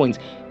to this point?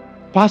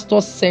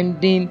 Pastor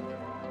sending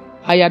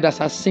hired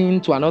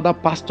assassin to another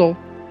pastor.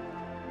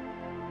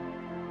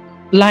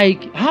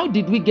 Like, how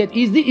did we get?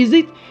 Is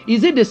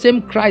it the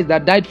same Christ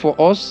that died for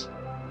us?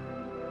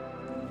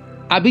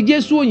 Àbí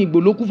Jésù òyìnbó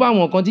ló kú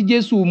fáwọn kan tí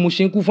Jésù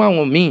Mushin kú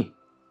fáwọn míì.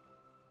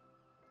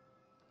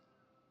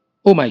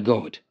 Oh my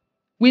God.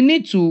 We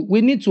need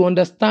to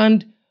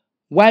understand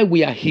why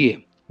we are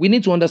here. We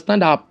need to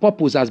understand our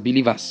purpose as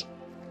believers.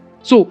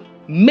 So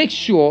make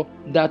sure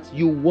that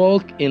you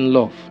walk in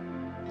love.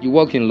 You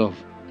walk in love.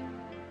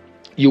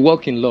 You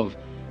walk in love.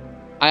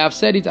 I have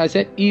said it. I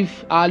said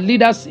if our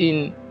leaders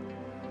in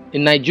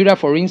Nigeria,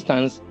 for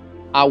instance,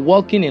 are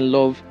walking in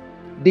love,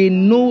 they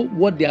know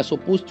what they are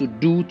supposed to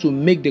do to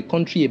make the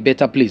country a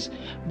better place.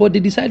 But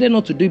they decided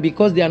not to do it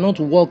because they are not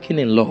walking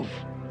in love.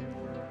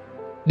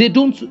 They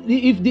don't.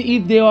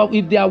 If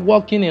they are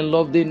walking in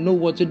love, they know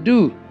what to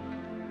do.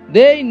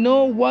 They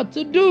know what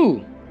to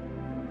do.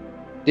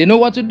 They know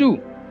what to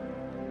do.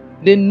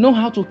 They know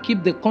how to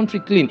keep the country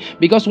clean.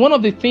 Because one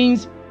of the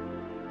things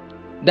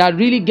that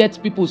really gets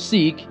people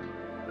sick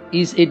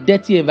is a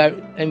dirty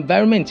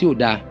environment.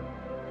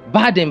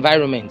 Bad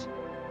environment,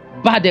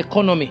 bad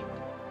economy.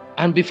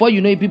 And before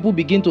you know it, people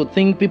begin to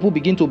think, people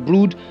begin to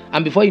brood,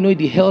 and before you know it,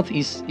 the health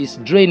is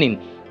draining.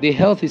 The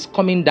health is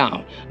coming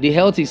down. The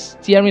health is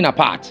tearing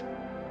apart.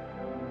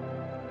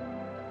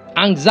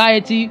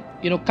 Anxiety,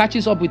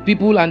 catches up with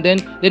people, and then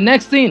the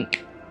next thing,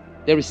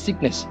 there is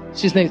sickness.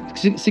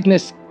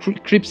 Sickness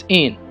creeps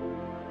in.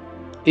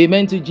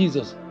 Amen to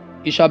Jesus.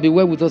 It shall be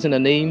well with us in the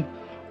name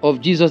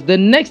of Jesus. The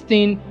next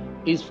thing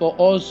is for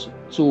us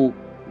to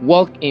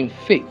walk in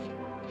faith.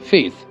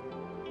 Faith.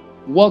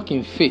 Walk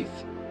in faith.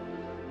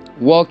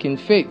 Walk in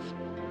faith.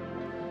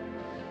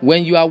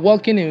 When you are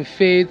walking in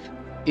faith,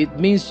 it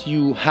means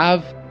you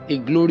have a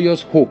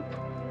glorious hope.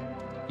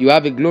 You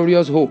have a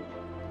glorious hope.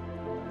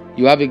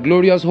 You have a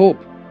glorious hope.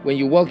 When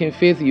you walk in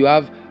faith, you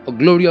have a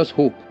glorious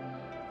hope.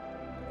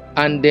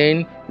 And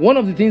then one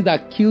of the things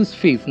that kills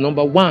faith,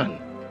 number one,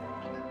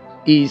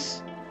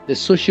 is the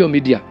social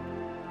media.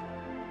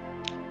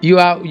 You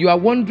are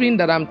wondering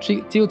that I'm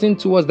tilting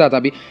towards that,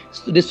 Abi.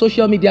 The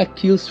social media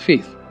kills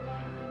faith.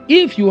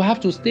 If you have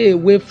to stay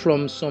away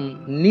from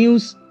some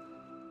news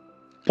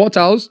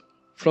portals,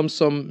 from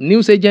some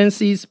news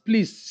agencies,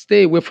 please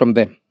stay away from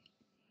them.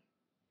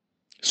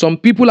 Some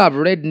people have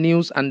read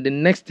news and the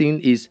next thing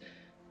is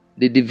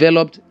they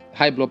developed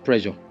high blood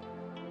pressure.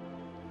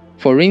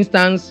 For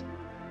instance,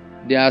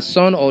 their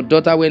son or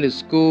daughter went to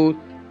school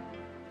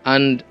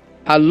and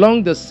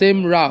along the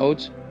same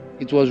route,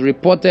 it was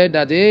reported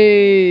that,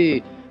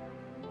 hey,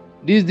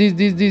 this,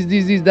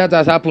 that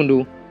has happened.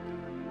 Oh.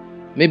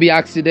 Maybe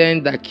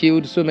accident that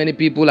killed so many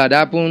people had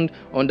happened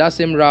on that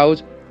same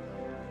route.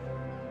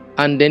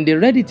 And then they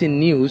read it in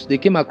news. They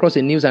came across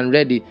a news and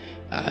read it.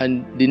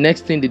 And the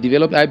next thing, they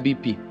developed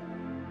IBP.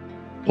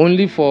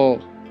 Only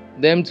for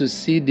them to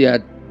see their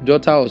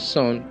daughter or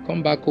son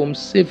come back home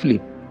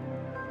safely.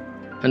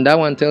 And that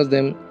one tells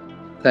them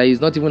that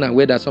he's not even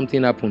aware that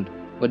something happened.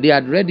 But they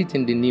had read it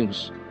in the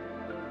news.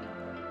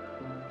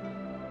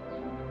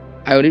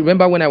 I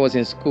remember when I was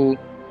in school,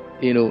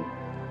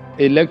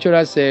 a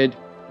lecturer said,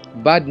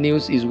 bad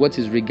news is what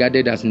is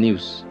regarded as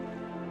news.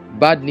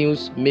 Bad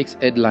news makes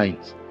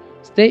headlines.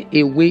 Stay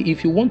away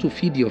if you want to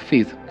feed your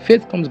faith.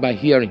 Faith comes by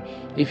hearing.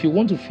 If you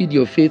want to feed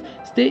your faith,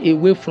 stay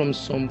away from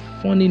some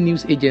funny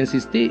news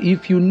agencies.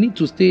 If you need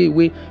to stay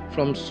away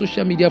from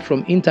social media,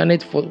 from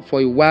internet for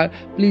a while,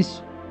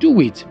 please do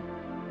it.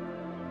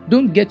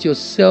 Don't get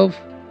yourself,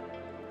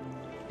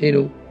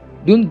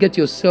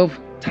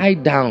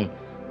 tied down,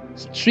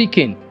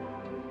 stricken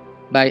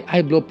by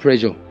high blood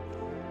pressure.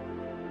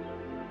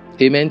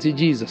 Amen to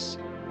Jesus.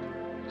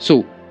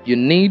 So you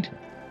need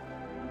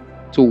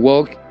to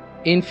walk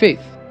in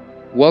faith.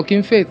 Walk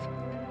in faith.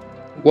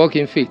 Walk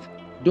in faith.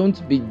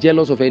 Don't be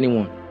jealous of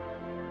anyone.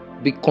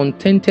 Be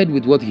contented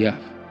with what you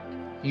have.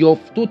 Your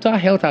total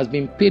health has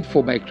been paid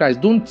for by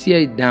Christ. Don't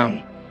tear it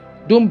down.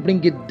 Don't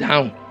bring it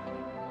down.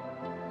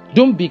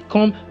 Don't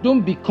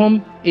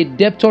become a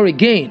debtor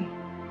again.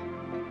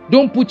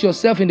 Don't put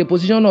yourself in the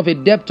position of a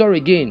debtor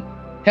again,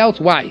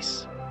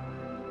 health-wise.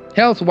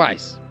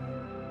 Health-wise.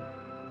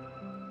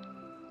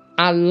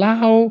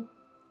 Allow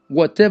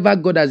whatever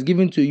God has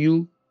given to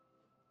you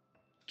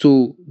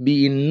to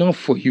be enough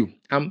for you.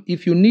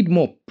 If you need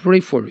more,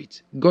 pray for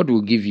it. God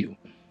will give you.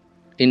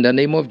 In the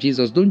name of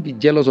Jesus, don't be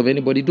jealous of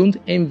anybody. Don't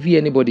envy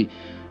anybody.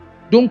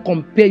 Don't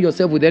compare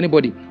yourself with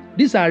anybody.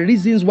 These are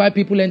reasons why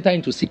people enter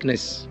into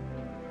sickness.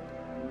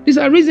 These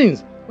are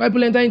reasons why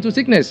people enter into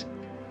sickness.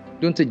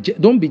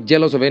 Don't be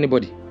jealous of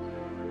anybody.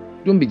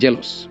 Don't be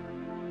jealous.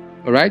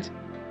 All right?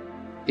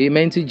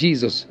 Amen to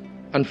Jesus.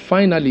 And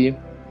finally,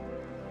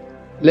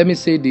 let me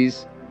say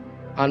this.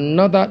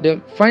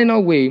 The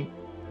final way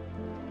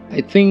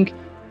I think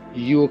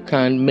you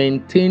can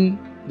maintain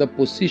the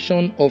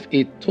position of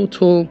a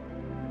total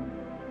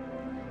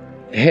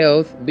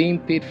health being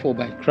paid for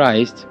by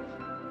Christ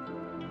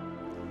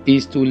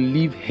is to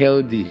live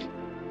healthy.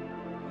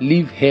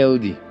 Live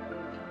healthy.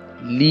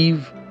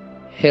 Live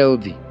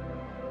healthy.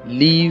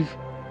 Live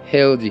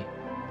healthy.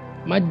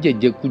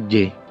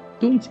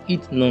 Don't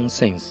eat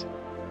nonsense.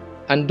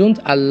 And don't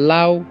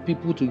allow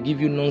people to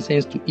give you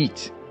nonsense to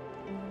eat.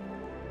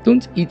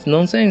 Don't eat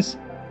nonsense.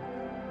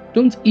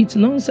 Don't eat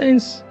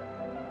nonsense.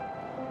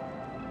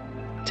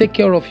 Take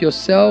care of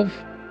yourself.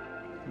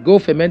 Go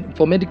for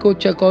medical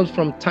checkups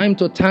from time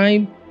to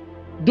time.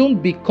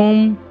 Don't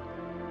become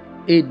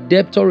a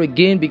debtor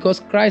again, because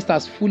Christ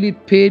has fully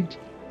paid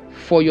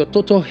for your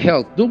total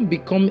health. Don't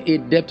become a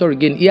debtor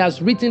again. He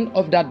has written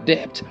off that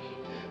debt.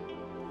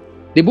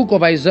 The book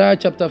of Isaiah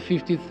chapter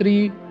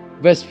 53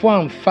 verse 4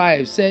 and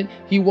 5 said,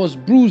 He was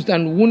bruised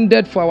and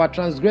wounded for our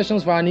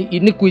transgressions, for our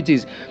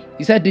iniquities.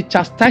 He said, the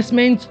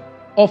chastisement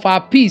of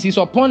our peace is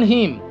upon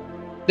Him.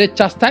 The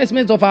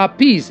chastisement of our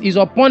peace is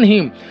upon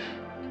Him.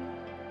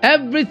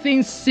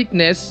 Everything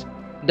sickness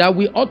that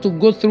we ought to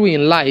go through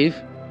in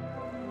life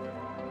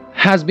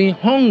has been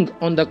hung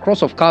on the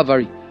cross of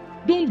Calvary.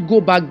 Don't go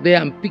back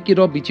there and pick it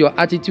up with your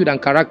attitude and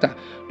character.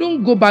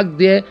 Don't go back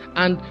there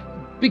and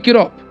pick it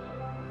up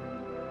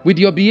with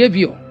your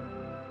behavior.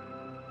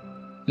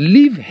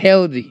 Live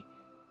healthy.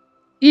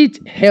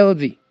 Eat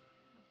healthy.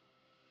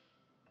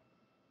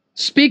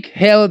 Speak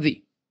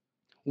healthy.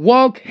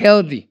 Walk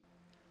healthy.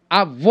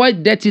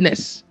 Avoid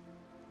dirtiness.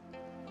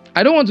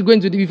 I don't want to go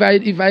into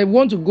if I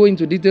want to go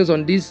into details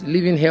on this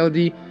living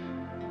healthy,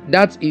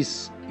 that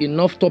is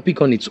enough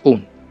topic on its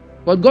own.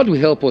 But God will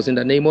help us in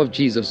the name of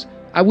Jesus.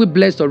 Are we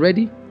blessed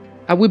already?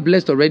 Are we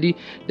blessed already?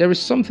 There is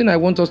something I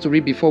want us to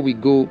read before we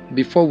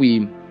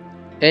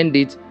end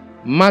it.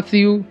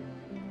 Matthew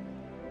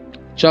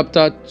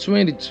chapter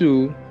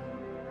 22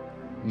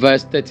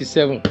 verse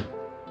 37.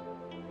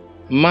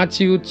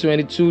 Matthew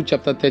 22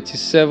 chapter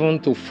 37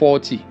 to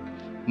 40.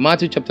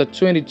 Matthew chapter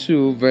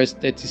 22 verse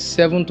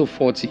 37 to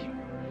 40.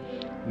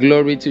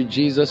 Glory to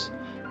Jesus.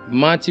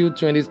 Matthew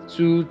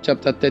 22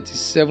 chapter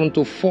 37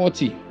 to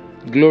 40.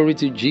 Glory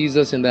to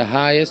Jesus in the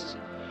highest.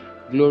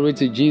 Glory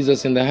to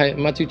Jesus in the highest.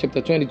 Matthew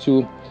chapter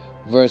 22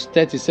 verse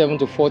 37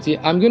 to 40.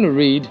 I'm going to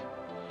read.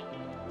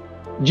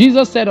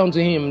 Jesus said unto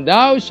him,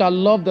 Thou shalt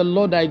love the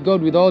Lord thy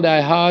God with all thy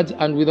heart,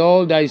 and with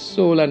all thy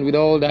soul, and with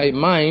all thy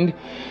mind.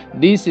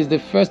 This is the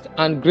first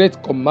and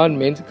great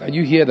commandment. Can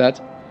you hear that?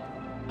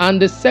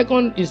 And the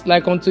second is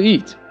like unto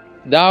it.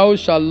 Thou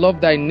shalt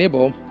love thy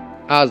neighbor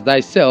as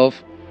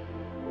thyself.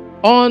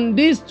 On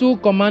these two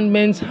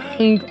commandments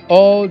hang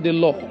all the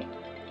law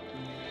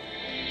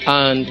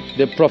and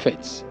the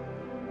prophets.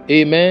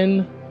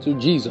 Amen to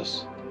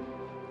Jesus.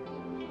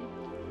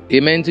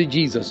 Amen to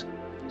Jesus.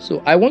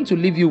 So I want to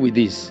leave you with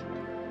this.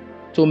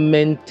 To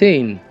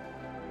maintain,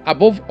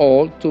 above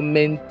all, to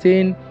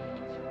maintain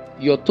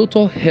your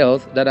total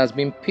health that has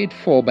been paid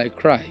for by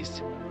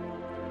Christ,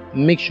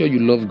 make sure you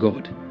love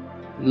God.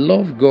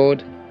 Love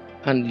God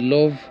and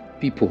love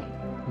people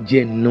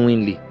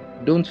genuinely.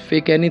 Don't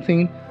fake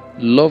anything.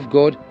 Love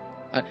God.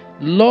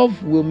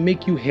 Love will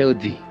make you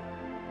healthy.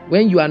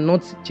 When you are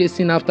not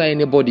chasing after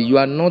anybody, you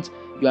are not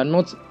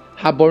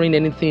harboring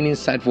anything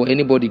inside for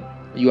anybody.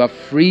 You are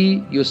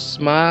free, you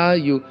smile,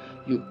 you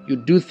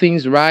do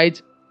things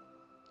right.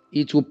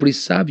 It will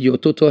preserve your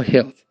total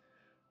health.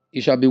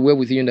 It shall be well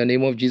with you in the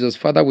name of Jesus.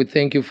 Father, we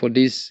thank you for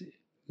this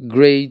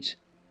great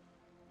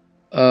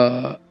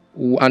and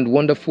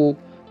wonderful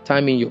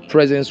time in your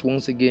presence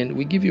once again.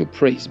 We give you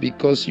praise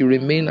because you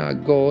remain our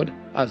God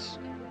as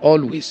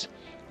always.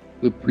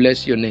 We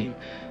bless your name.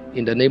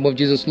 In the name of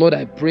Jesus, Lord,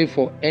 I pray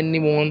for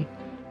anyone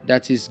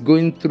that is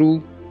going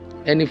through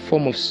any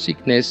form of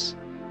sickness,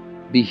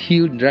 be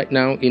healed right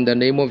now in the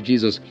name of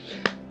Jesus.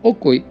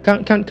 Okay,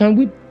 can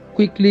we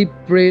quickly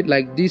pray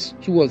like these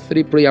 2 or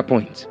 3 prayer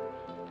points?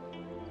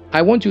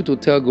 I want you to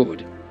tell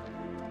God,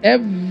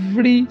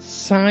 every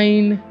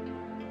sign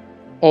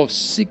of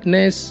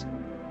sickness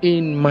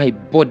in my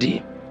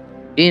body,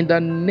 in the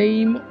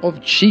name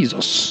of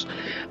Jesus,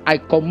 I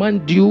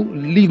command you,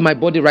 leave my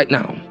body right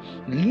now.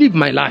 Live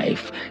my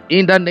life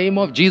in the name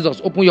of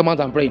Jesus. Open your mouth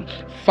and pray.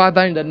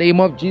 Father, in the name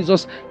of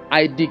Jesus,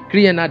 I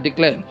decree and I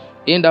declare,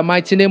 in the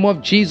mighty name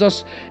of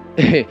Jesus,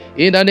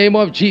 in the name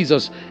of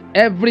Jesus,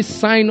 every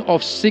sign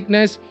of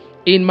sickness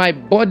in my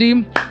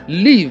body,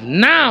 leave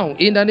now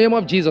in the name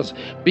of Jesus,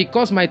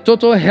 because my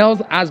total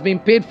health has been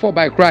paid for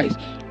by Christ.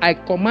 I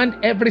command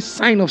every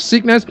sign of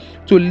sickness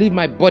to leave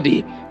my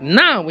body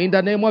now in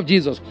the name of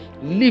Jesus.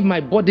 Leave my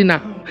body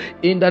now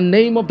in the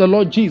name of the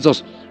Lord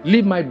Jesus.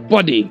 leave my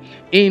body.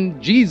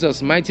 In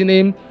Jesus' mighty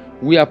name,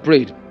 we are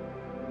prayed.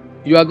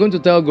 You are going to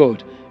tell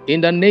God,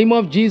 in the name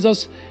of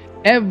Jesus,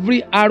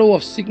 every arrow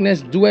of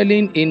sickness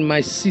dwelling in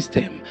my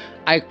system,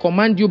 I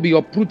command you be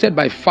uprooted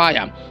by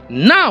fire.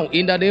 Now,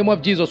 in the name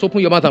of Jesus,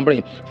 open your mouth and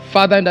pray.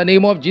 Father, in the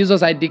name of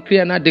Jesus, I decree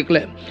and I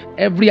declare,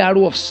 every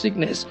arrow of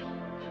sickness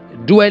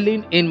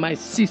dwelling in my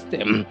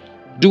system,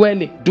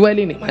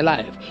 dwelling in my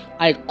life,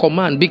 I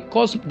command,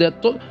 because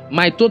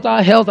my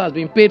total health has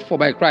been paid for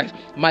by Christ.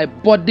 My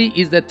body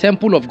is the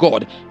temple of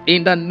God.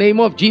 In the name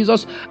of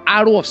Jesus,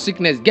 arrow of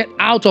sickness, get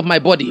out of my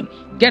body,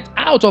 get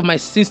out of my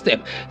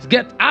system,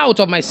 get out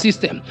of my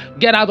system,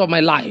 get out of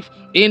my life.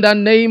 In the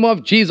name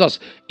of Jesus,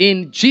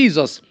 in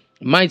Jesus'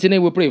 mighty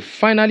name we pray.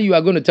 Finally, you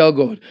are going to tell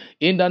God,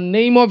 in the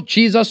name of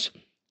Jesus,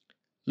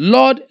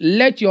 Lord,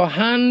 let your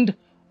hand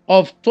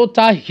of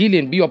total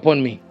healing be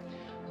upon me.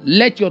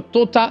 Let your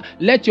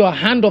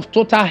hand of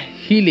total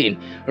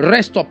healing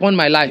rest upon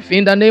my life.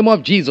 In the name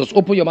of Jesus,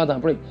 open your mouth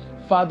and pray.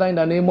 Father, in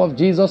the name of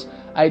Jesus,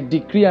 I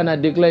decree and I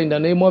declare, in the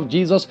name of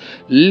Jesus,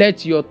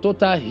 let your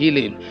total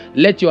healing,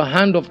 let your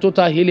hand of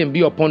total healing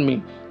be upon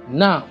me.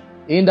 Now,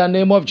 in the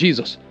name of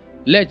Jesus,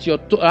 let your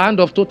hand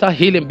of total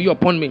healing be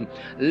upon me.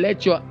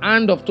 Let your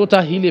hand of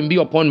total healing be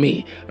upon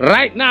me.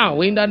 Right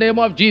now, in the name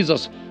of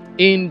Jesus,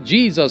 in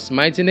Jesus'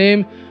 mighty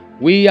name,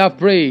 we have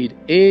prayed.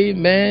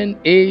 Amen,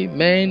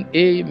 amen,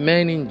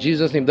 amen. In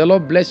Jesus' name. The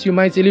Lord bless you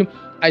mightily.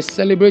 I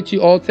celebrate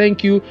you all.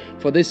 Thank you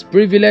for this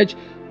privilege.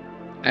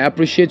 I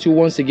appreciate you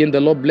once again. The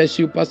Lord bless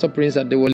you. Pastor Prince Adewale.